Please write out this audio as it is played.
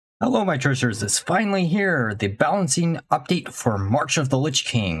Hello my treasures, it's finally here, the balancing update for March of the Lich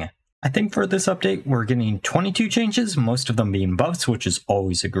King. I think for this update we're getting 22 changes, most of them being buffs, which is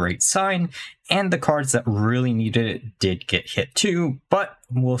always a great sign, and the cards that really needed it did get hit too, but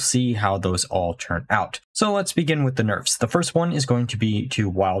we'll see how those all turn out. So let's begin with the nerfs. The first one is going to be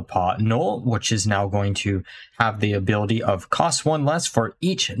to Wildpaw Null, which is now going to have the ability of cost 1 less for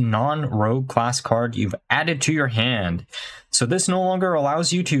each non-rogue class card you've added to your hand. So this no longer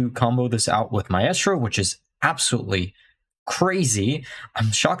allows you to combo this out with Maestro, which is absolutely crazy.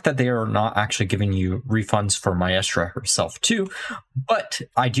 I'm shocked that they are not actually giving you refunds for Maestra herself too, but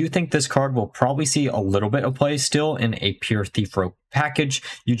I do think this card will probably see a little bit of play still in a pure Thief Rogue package.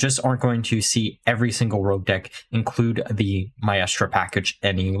 You just aren't going to see every single rogue deck include the Maestra package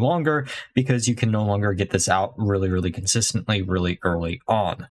any longer because you can no longer get this out really consistently really early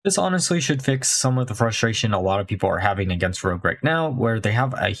on. This honestly should fix some of the frustration a lot of people are having against rogue right now, where they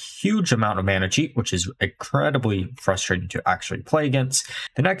have a huge amount of mana cheat, which is incredibly frustrating to actually play against.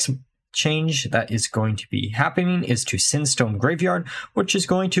 The next change that is going to be happening is to Sinstone Graveyard, which is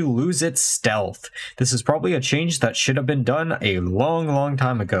going to lose its stealth. This is probably a change that should have been done a long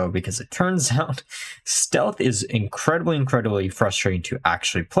time ago, because it turns out stealth is incredibly frustrating to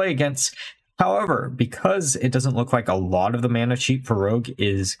actually play against. However, because it doesn't look like a lot of the mana cheat for rogue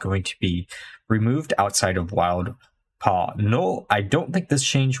is going to be removed outside of Wildpaw Null, I don't think this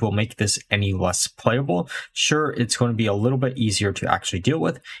change will make this any less playable. Sure, it's going to be a little bit easier to actually deal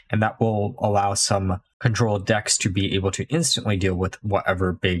with, and that will allow some control decks to be able to instantly deal with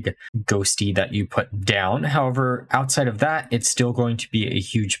whatever big ghosty that you put down. However, outside of that, it's still going to be a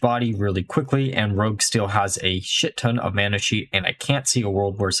huge body really quickly, and rogue still has a shit ton of mana cheat, and I can't see a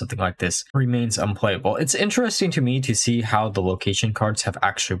world where something like this remains unplayable. It's interesting to me to see how the location cards have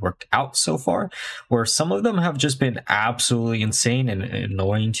actually worked out so far, where some of them have just been absolutely insane and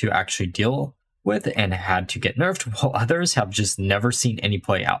annoying to actually deal with and had to get nerfed, while others have just never seen any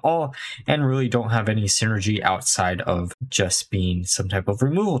play at all and really don't have any synergy outside of just being some type of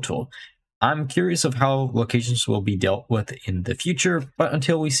removal tool. I'm curious of how locations will be dealt with in the future, but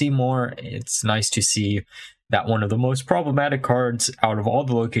until we see more, it's nice to see that one of the most problematic cards out of all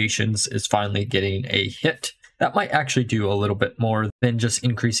the locations is finally getting a hit. That might actually do a little bit more than just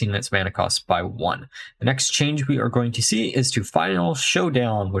increasing its mana cost by 1. The next change we are going to see is to Final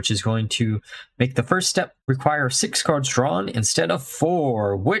Showdown, which is going to make the first step require 6 cards drawn instead of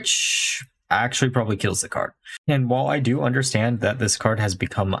 4, which actually probably kills the card. And while I do understand that this card has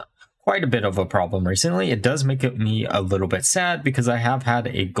become quite a bit of a problem recently, it does make me a little bit sad because I have had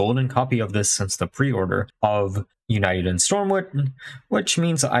a golden copy of this since the pre-order of United in Stormwood, which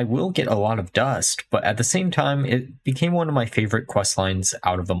means I will get a lot of dust, but at the same time it became one of my favorite quest lines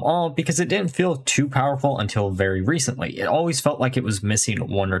out of them all because it didn't feel too powerful until very recently. It always felt like it was missing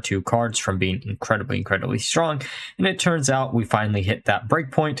 1 or 2 cards from being incredibly strong, and it turns out we finally hit that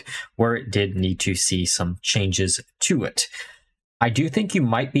breakpoint where it did need to see some changes to it. I do think you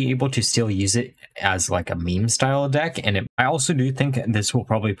might be able to still use it as like a meme style deck, and I also do think this will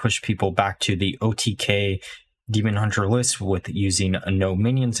probably push people back to the OTK Demon Hunter list with using no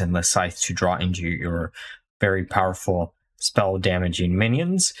minions and the Scythe to draw into your very powerful spell damaging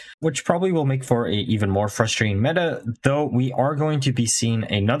minions, which probably will make for a even more frustrating meta, though we are going to be seeing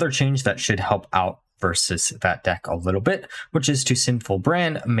another change that should help out versus that deck a little bit, which is to Sinful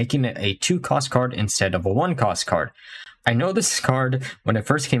Brand, making it a 2-cost card instead of a 1-cost card. I know this card, when it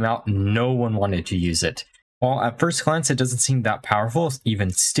first came out, no one wanted to use it. While at first glance it doesn't seem that powerful, even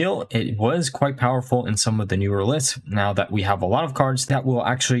still, it was quite powerful in some of the newer lists, now that we have a lot of cards that will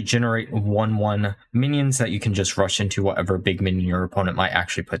actually generate 1/1 minions that you can just rush into whatever big minion your opponent might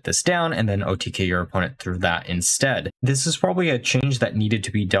actually put this down, and then OTK your opponent through that instead. This is probably a change that needed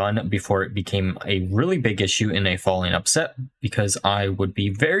to be done before it became a really big issue in a falling upset, because I would be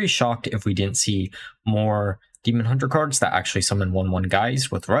very shocked if we didn't see more Demon Hunter cards that actually summon 1/1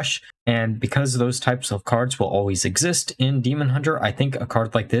 guys with Rush. And because those types of cards will always exist in Demon Hunter, I think a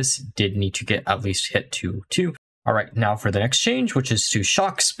card like this did need to get at least hit to 2. Alright, now for the next change, which is to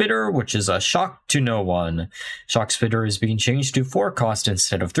Shockspitter, which is a shock to no one. Shockspitter is being changed to 4 cost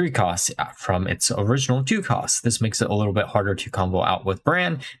instead of 3 costs from its original 2 costs. This makes it a little bit harder to combo out with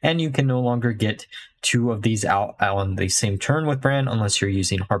Bran, and you can no longer get 2 of these out on the same turn with Bran unless you're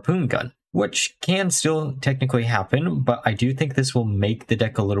using Harpoon Gun, which can still technically happen, but I do think this will make the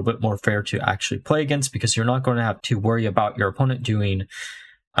deck a little bit more fair to actually play against, because you're not going to have to worry about your opponent doing,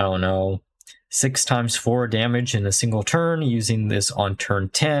 I don't know, 6 times 4 damage in a single turn, using this on turn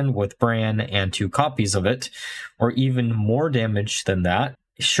 10 with Bran and 2 copies of it, or even more damage than that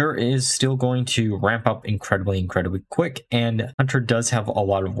sure is still going to ramp up incredibly quick, and Hunter does have a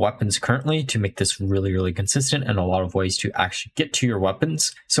lot of weapons currently to make this really consistent and a lot of ways to actually get to your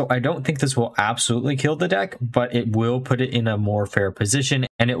weapons. So I don't think this will absolutely kill the deck, but it will put it in a more fair position,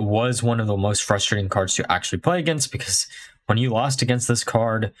 and it was one of the most frustrating cards to actually play against, because when you lost against this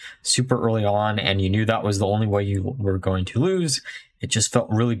card super early on and you knew that was the only way you were going to lose, it just felt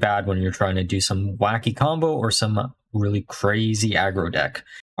really bad when you're trying to do some wacky combo or some really crazy aggro deck.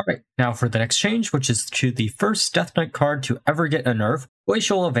 Alright, now for the next change, which is to the first Death Knight card to ever get a nerf,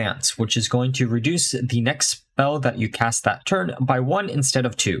 Glacial Advance, which is going to reduce the next spell that you cast that turn by 1 instead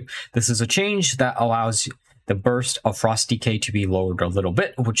of 2. This is a change that allows the burst of Frost Decay to be lowered a little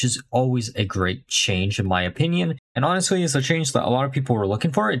bit, which is always a great change in my opinion. And honestly, it's a change that a lot of people were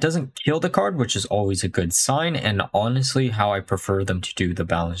looking for. It doesn't kill the card, which is always a good sign, and honestly how I prefer them to do the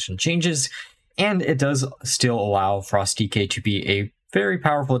balance and changes. And it does still allow Frost Decay to be a very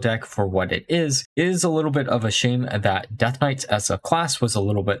powerful deck for what it is. It is a little bit of a shame that Death Knights as a class was a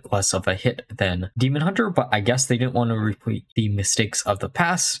little bit less of a hit than Demon Hunter, but I guess they didn't want to repeat the mistakes of the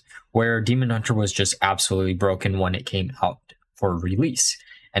past, where Demon Hunter was just absolutely broken when it came out for release.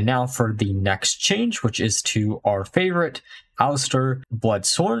 And now for the next change, which is to our favorite Astalor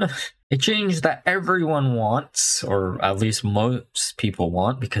Bloodsworn. A change that everyone wants, or at least most people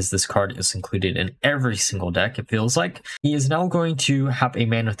want, because this card is included in every single deck, it feels like. He is now going to have a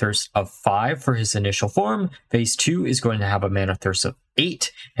mana thirst of 5 for his initial form. Phase 2 is going to have a mana thirst of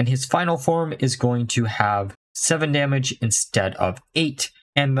 8, and his final form is going to have 7 damage instead of 8.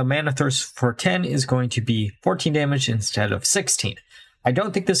 And the mana thirst for 10 is going to be 14 damage instead of 16. I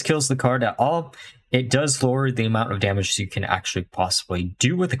don't think this kills the card at all. It does lower the amount of damage you can actually possibly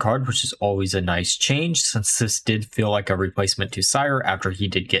do with the card, which is always a nice change, since this did feel like a replacement to Sire after he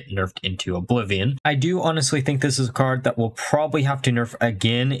did get nerfed into Oblivion. I do honestly think this is a card that will probably have to nerf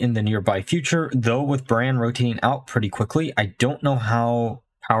again in the nearby future, though with Bran rotating out pretty quickly, I don't know how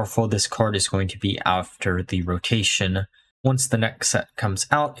powerful this card is going to be after the rotation. Once the next set comes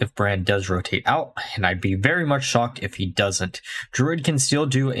out, if Bran does rotate out, and I'd be very much shocked if he doesn't. Druid can still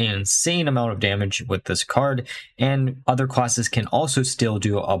do an insane amount of damage with this card, and other classes can also still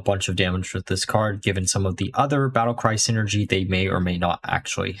do a bunch of damage with this card, given some of the other Battlecry synergy they may or may not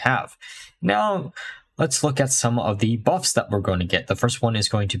actually have. Now, let's look at some of the buffs that we're going to get. The first one is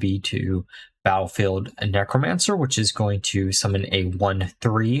going to be to Battlefield Necromancer, which is going to summon a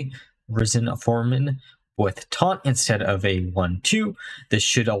 1/3 Risen Foreman with Taunt instead of a 1/2. This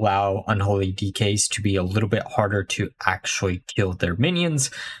should allow Unholy DKs to be a little bit harder to actually kill their minions,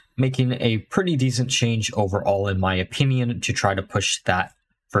 making a pretty decent change overall in my opinion to try to push that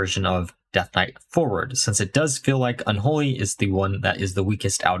version of Death Knight forward, since it does feel like Unholy is the one that is the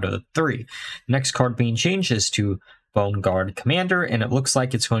weakest out of the 3. Next card being changed is to Bone Guard Commander, and it looks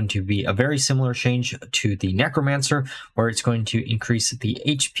like it's going to be a very similar change to the Necromancer, where it's going to increase the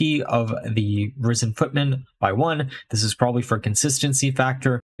HP of the Risen Footman by 1. This is probably for consistency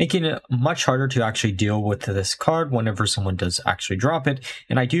factor, making it much harder to actually deal with this card whenever someone does actually drop it.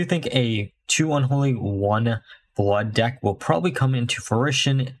 And I do think a 2 Unholy 1 Blood deck will probably come into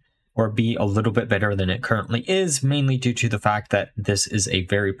fruition or be a little bit better than it currently is, mainly due to the fact that this is a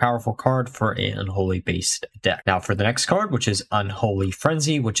very powerful card for an Unholy based deck. Now for the next card, which is Unholy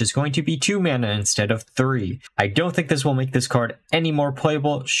Frenzy, which is going to be 2 mana instead of 3. I don't think this will make this card any more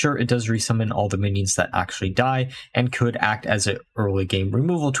playable. Sure, it does resummon all the minions that actually die and could act as an early game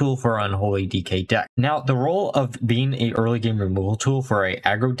removal tool for an Unholy DK deck. Now the role of being an early game removal tool for a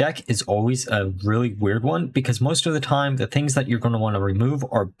aggro deck is always a really weird one, because most of the time the things that you're going to want to remove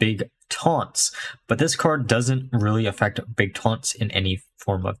are big taunts, but this card doesn't really affect big taunts in any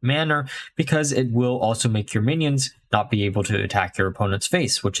form of manner, because it will also make your minions not be able to attack your opponent's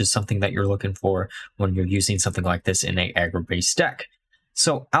face, which is something that you're looking for when you're using something like this in a aggro based deck.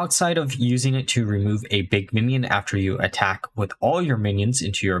 So outside of using it to remove a big minion after you attack with all your minions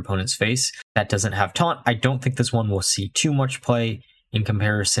into your opponent's face that doesn't have taunt, I don't think this one will see too much play in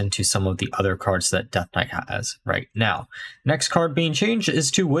comparison to some of the other cards that Death Knight has right now. Next card being changed is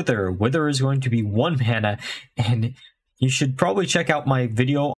to Wither. Wither is going to be 1 mana, and you should probably check out my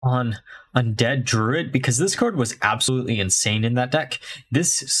video on Undead Druid, because this card was absolutely insane in that deck.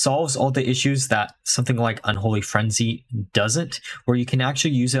 This solves all the issues that something like Unholy Frenzy doesn't, where you can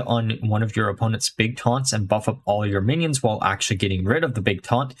actually use it on one of your opponent's big taunts and buff up all your minions while actually getting rid of the big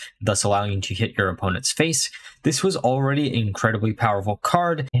taunt, thus allowing you to hit your opponent's face. This was already an incredibly powerful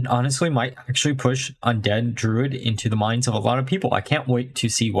card, and honestly might actually push Undead Druid into the minds of a lot of people. I can't wait to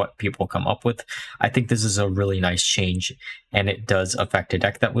see what people come up with. I think this is a really nice change, and it does affect a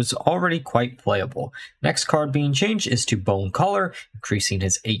deck that was already quite playable. Next card being changed is to Bone Collar, increasing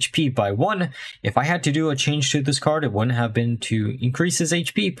his HP by 1. If I had to do a change to this card, it wouldn't have been to increase his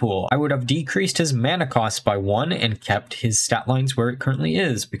HP pool. I would have decreased his mana cost by 1 and kept his stat lines where it currently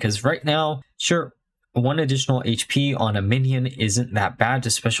is, because right now, sure, 1 additional HP on a minion isn't that bad,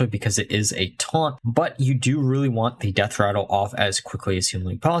 especially because it is a taunt, but you do really want the Deathrattle off as quickly as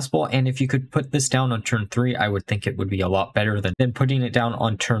humanly possible, and if you could put this down on turn 3, I would think it would be a lot better than putting it down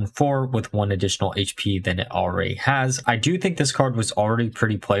on turn 4 with 1 additional HP than it already has. I do think this card was already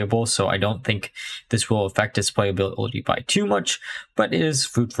pretty playable, so I don't think this will affect its playability by too much, but it is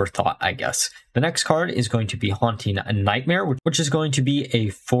food for thought, I guess. The next card is going to be Haunting Nightmare, which is going to be a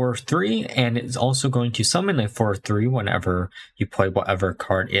 4/3, and it's also going to summon a 4/3 whenever you play whatever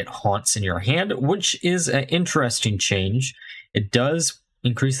card it haunts in your hand, which is an interesting change. It does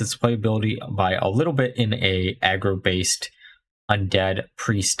increase its playability by a little bit in a aggro-based undead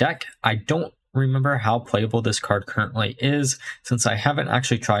priest deck. I don't remember how playable this card currently is, since I haven't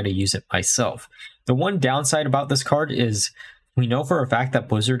actually tried to use it myself. The one downside about this card is we know for a fact that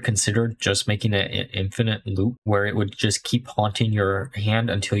Blizzard considered just making it an infinite loop where it would just keep haunting your hand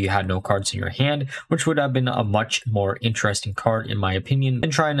until you had no cards in your hand, which would have been a much more interesting card in my opinion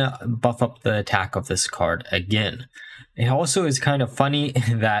than trying to buff up the attack of this card again. It also is kind of funny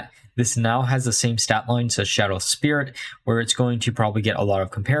that this now has the same stat lines as Shadow Spirit, where it's going to probably get a lot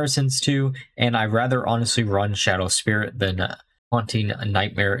of comparisons to, and I rather honestly run Shadow Spirit than Haunting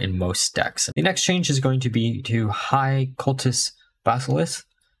Nightmare in most decks. The next change is going to be to High Cultist Basaleph,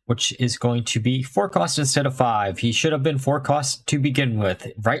 which is going to be 4 cost instead of 5. He should have been 4 cost to begin with.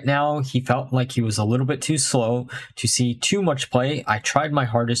 Right now, he felt like he was a little bit too slow to see too much play. I tried my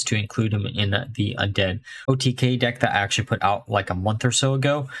hardest to include him in the Undead OTK deck that I actually put out like a month or so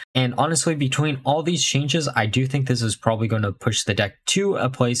ago. And honestly, between all these changes, I do think this is probably going to push the deck to a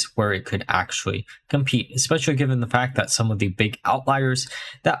place where it could actually compete, especially given the fact that some of the big outliers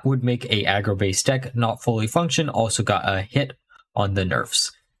that would make a aggro-based deck not fully function also got a hit on the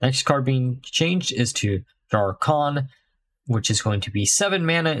nerfs. Next card being changed is to Dar'khan, which is going to be 7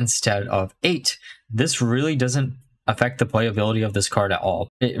 mana instead of 8. This really doesn't affect the playability of this card at all.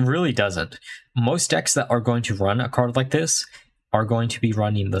 It really doesn't. Most decks that are going to run a card like this are going to be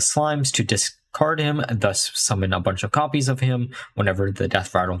running the Slimes to discard him, and thus summon a bunch of copies of him whenever the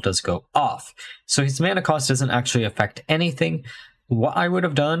Deathrattle does go off. So his mana cost doesn't actually affect anything. What I would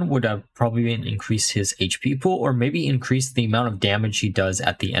have done would have probably been increase his HP pool, or maybe increase the amount of damage he does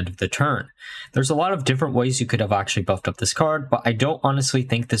at the end of the turn. There's a lot of different ways you could have actually buffed up this card, but I don't honestly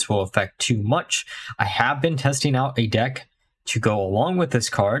think this will affect too much. I have been testing out a deck to go along with this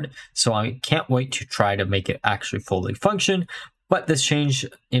card, so I can't wait to try to make it actually fully function. But this change,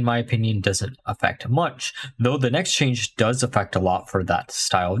 in my opinion, doesn't affect much, though the next change does affect a lot for that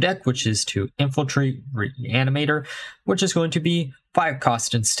style of deck, which is to Infiltrate Reanimator, which is going to be 5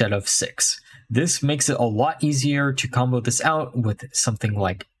 cost instead of 6. This makes it a lot easier to combo this out with something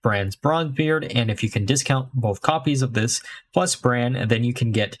like Bran's Bronzebeard, and if you can discount both copies of this plus Bran, then you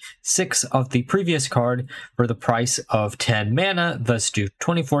can get 6 of the previous card for the price of 10 mana, thus do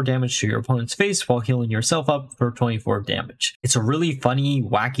 24 damage to your opponent's face while healing yourself up for 24 damage. It's a really funny,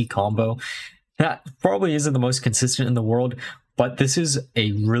 wacky combo that probably isn't the most consistent in the world, but this is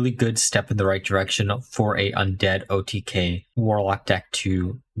a really good step in the right direction for a undead OTK warlock deck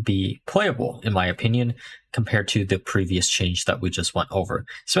to be playable, in my opinion, compared to the previous change that we just went over.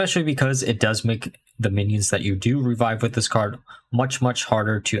 Especially because it does make the minions that you do revive with this card much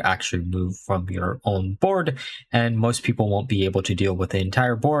harder to actually move from your own board, and most people won't be able to deal with the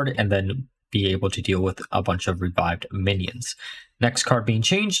entire board and then be able to deal with a bunch of revived minions. Next card being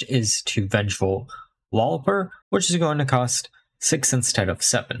changed is to Vengeful Lolliper, which is going to cost 6 instead of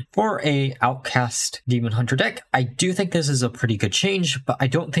 7. For a Outcast Demon Hunter deck, I do think this is a pretty good change, but I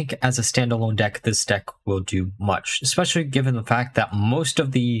don't think as a standalone deck, this deck will do much, especially given the fact that most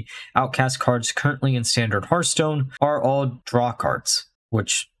of the Outcast cards currently in Standard Hearthstone are all draw cards,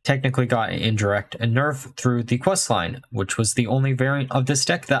 which technically got an indirect nerf through the questline, which was the only variant of this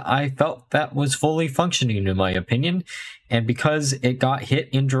deck that I felt that was fully functioning in my opinion. And because it got hit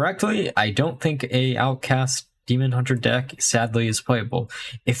indirectly, I don't think a Outcast Demon Hunter deck sadly is playable.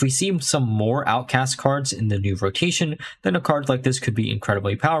 If we see some more Outcast cards in the new rotation, then a card like this could be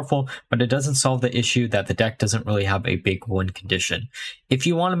incredibly powerful, but it doesn't solve the issue that the deck doesn't really have a big win condition. If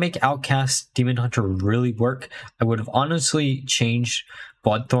you want to make Outcast Demon Hunter really work, I would have honestly changed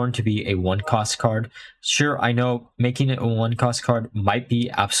Bloodthorn to be a 1-cost card. Sure, I know making it a 1-cost card might be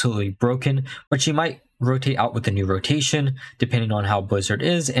absolutely broken, but you might rotate out with the new rotation, depending on how Blizzard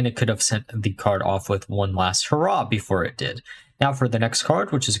is, and it could have sent the card off with one last hurrah before it did. Now for the next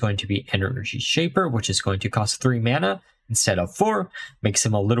card, which is going to be Energy Shaper, which is going to cost 3 mana instead of 4, makes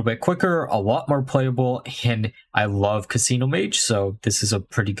him a little bit quicker, a lot more playable, and I love Casino Mage, so this is a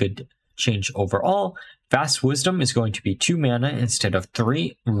pretty good change overall. Vast Wisdom is going to be 2 mana instead of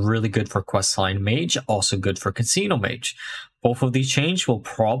 3, really good for Questline Mage, also good for Casino Mage. Both of these changes will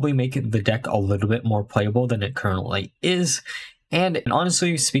probably make the deck a little bit more playable than it currently is. And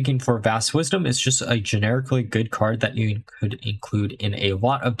honestly speaking, for Vast Wisdom, it's just a generically good card that you could include in a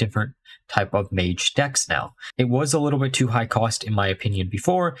lot of different type of mage decks now. It was a little bit too high cost in my opinion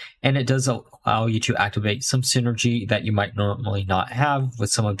before, and it does allow you to activate some synergy that you might normally not have with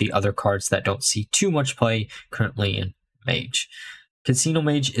some of the other cards that don't see too much play currently in Mage. Casino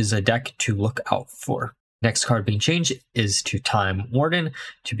Mage is a deck to look out for. Next card being changed is to Time Warden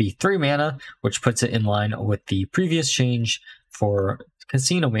to be 3 mana, which puts it in line with the previous change for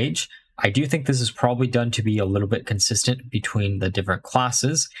Casino Mage. I do think this is probably done to be a little bit consistent between the different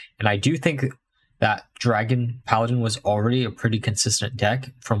classes, and I do think that Dragon Paladin was already a pretty consistent deck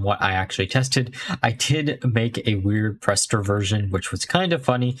from what I actually tested. I did make a weird Prester version, which was kind of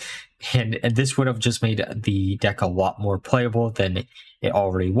funny, and this would have just made the deck a lot more playable than it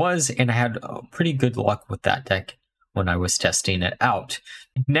already was, and I had pretty good luck with that deck when I was testing it out.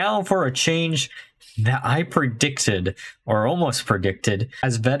 Now for a change that I predicted, or almost predicted,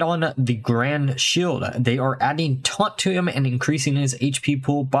 Asvedon the Grandshield. They are adding Taunt to him and increasing his HP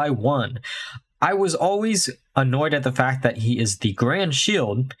pool by 1. I was always annoyed at the fact that he is the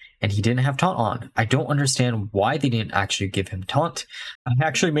Grandshield and he didn't have Taunt on. I don't understand why they didn't actually give him Taunt. I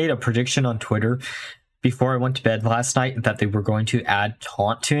actually made a prediction on Twitter before I went to bed last night that they were going to add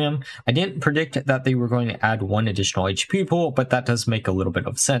Taunt to him. I didn't predict that they were going to add 1 additional HP pool, but that does make a little bit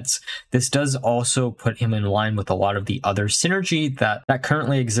of sense. This does also put him in line with a lot of the other synergy that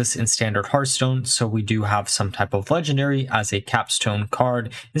currently exists in Standard Hearthstone, so we do have some type of legendary as a capstone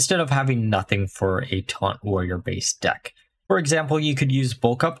card instead of having nothing for a Taunt Warrior based deck. For example, you could use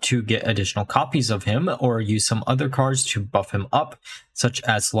Bulk Up to get additional copies of him, or use some other cards to buff him up, such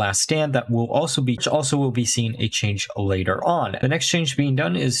as Last Stand, that will also be seeing a change later on. The next change being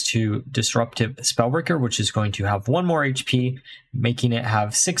done is to Disruptive Spellbreaker, which is going to have 1 more HP, making it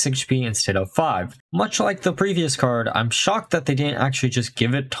have 6 HP instead of 5. Much like the previous card, I'm shocked that they didn't actually just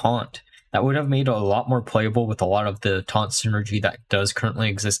give it Taunt. That would have made it a lot more playable with a lot of the Taunt synergy that does currently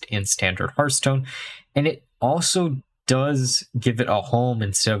exist in Standard Hearthstone, and it also does give it a home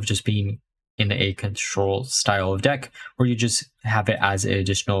instead of just being in a control style of deck where you just have it as an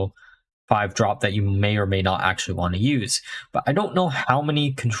additional 5-drop that you may or may not actually want to use. But I don't know how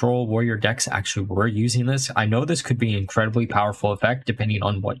many control warrior decks actually were using this. I know this could be an incredibly powerful effect depending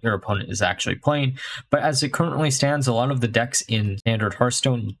on what your opponent is actually playing, but as it currently stands, a lot of the decks in Standard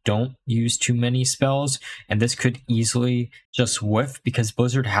Hearthstone don't use too many spells, and this could easily just whiff because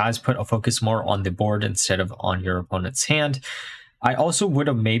Blizzard has put a focus more on the board instead of on your opponent's hand. I also would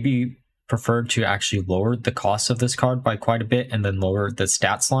have maybe preferred to actually lower the cost of this card by quite a bit and then lower the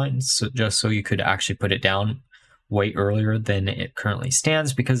stats lines, just so you could actually put it down way earlier than it currently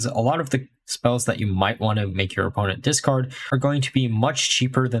stands, because a lot of the spells that you might want to make your opponent discard are going to be much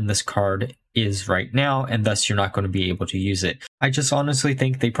cheaper than this card is right now, and thus you're not going to be able to use it. I just honestly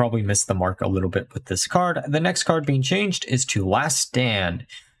think they probably missed the mark a little bit with this card. The next card being changed is to Last Stand.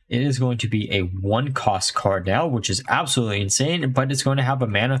 It is going to be a 1-cost card now, which is absolutely insane, but it's going to have a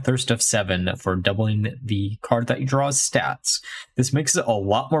mana thirst of 7 for doubling the card that you draw's stats. This makes it a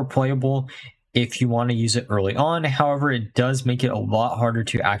lot more playable if you want to use it early on. However, it does make it a lot harder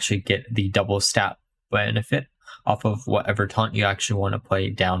to actually get the double stat benefit off of whatever taunt you actually want to play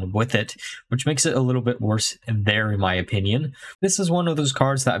down with it, which makes it a little bit worse there in my opinion. This is one of those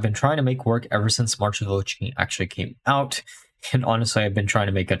cards that I've been trying to make work ever since March of the Lich King actually came out. And honestly, I've been trying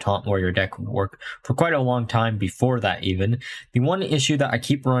to make a Taunt Warrior deck work for quite a long time before that even. The one issue that I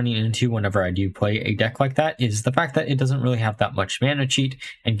keep running into whenever I do play a deck like that is the fact that it doesn't really have that much mana cheat,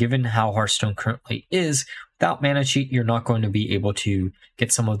 and given how Hearthstone currently is, without mana cheat, you're not going to be able to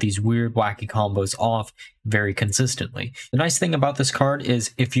get some of these weird wacky combos off very consistently. The nice thing about this card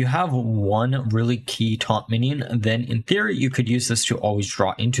is if you have one really key taunt minion, then in theory you could use this to always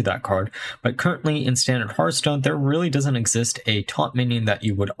draw into that card, but currently in Standard Hearthstone there really doesn't exist a taunt minion that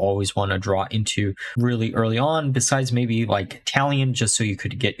you would always want to draw into really early on, besides maybe like Talion, just so you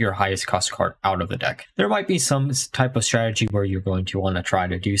could get your highest cost card out of the deck. There might be some type of strategy where you're going to want to try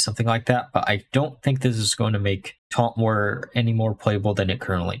to do something like that, but I don't think this is going to make Taunt Warrior any more playable than it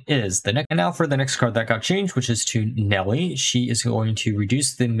currently is. And now for the next card that got changed, which is to Nellie. She is going to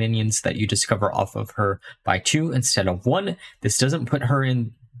reduce the minions that you discover off of her by 2 instead of 1. This doesn't put her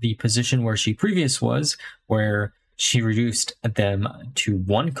in the position where she previously was, where she reduced them to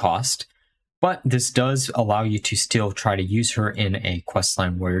 1 cost. But this does allow you to still try to use her in a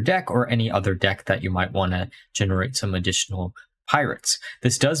Questline Warrior deck or any other deck that you might want to generate some additional pirates.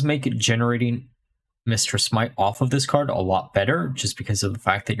 This does make generating Mistress Smite off of this card a lot better, just because of the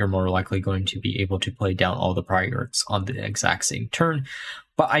fact that you're more likely going to be able to play down all the pirates on the exact same turn.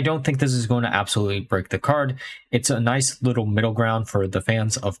 But I don't think this is going to absolutely break the card. It's a nice little middle ground for the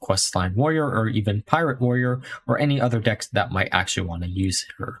fans of Questline Warrior or even Pirate Warrior or any other decks that might actually want to use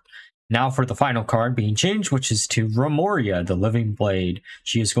her. Now for the final card being changed, which is to Remornia, the Living Blade.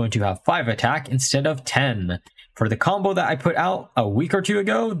 She is going to have 5 attack instead of 10. For the combo that I put out a week or 2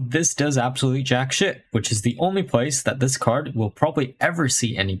 ago, this does absolutely jack shit, which is the only place that this card will probably ever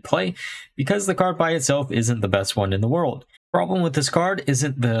see any play, because the card by itself isn't the best one in the world. The problem with this card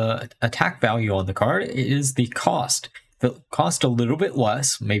isn't the attack value on the card, it is the cost. If it cost a little bit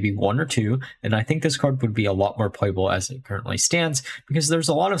less, maybe 1 or 2, then I think this card would be a lot more playable as it currently stands, because there's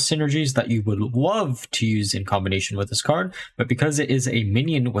a lot of synergies that you would love to use in combination with this card, but because it is a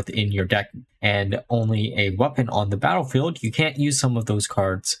minion within your deck and only a weapon on the battlefield, you can't use some of those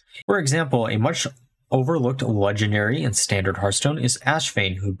cards. For example, a much overlooked legendary in standard Hearthstone is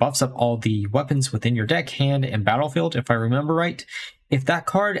Asvedon, who buffs up all the weapons within your deck, hand, and battlefield, if I remember right. If that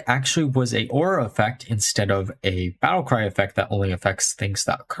card actually was a aura effect instead of a battlecry effect that only affects things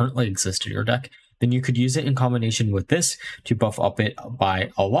that currently exist in your deck, then you could use it in combination with this to buff up it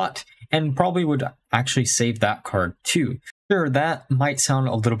by a lot, and probably would actually save that card too. Sure, that might sound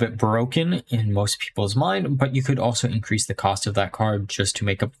a little bit broken in most people's mind, but you could also increase the cost of that card just to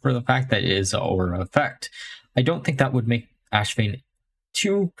make up for the fact that it is an aura effect. I don't think that would make Asvedon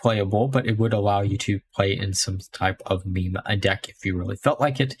too playable, but it would allow you to play in some type of meme deck if you really felt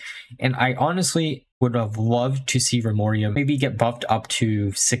like it. And I honestly would have loved to see Remornia maybe get buffed up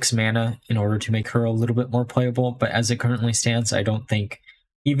to 6 mana in order to make her a little bit more playable, but as it currently stands, I don't think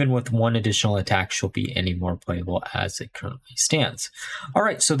even with 1 additional attack she'll be any more playable as it currently stands.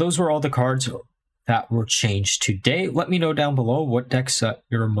 Alright, so those were all the cards that were changed today. Let me know down below what decks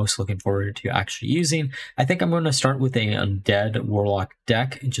you're most looking forward to actually using. I think I'm going to start with a undead warlock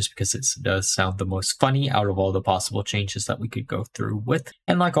deck, just because it does sound the most funny out of all the possible changes that we could go through with.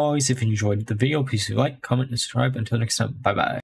 And like always, if you enjoyed the video, please do like, comment, and subscribe. Until next time, bye bye.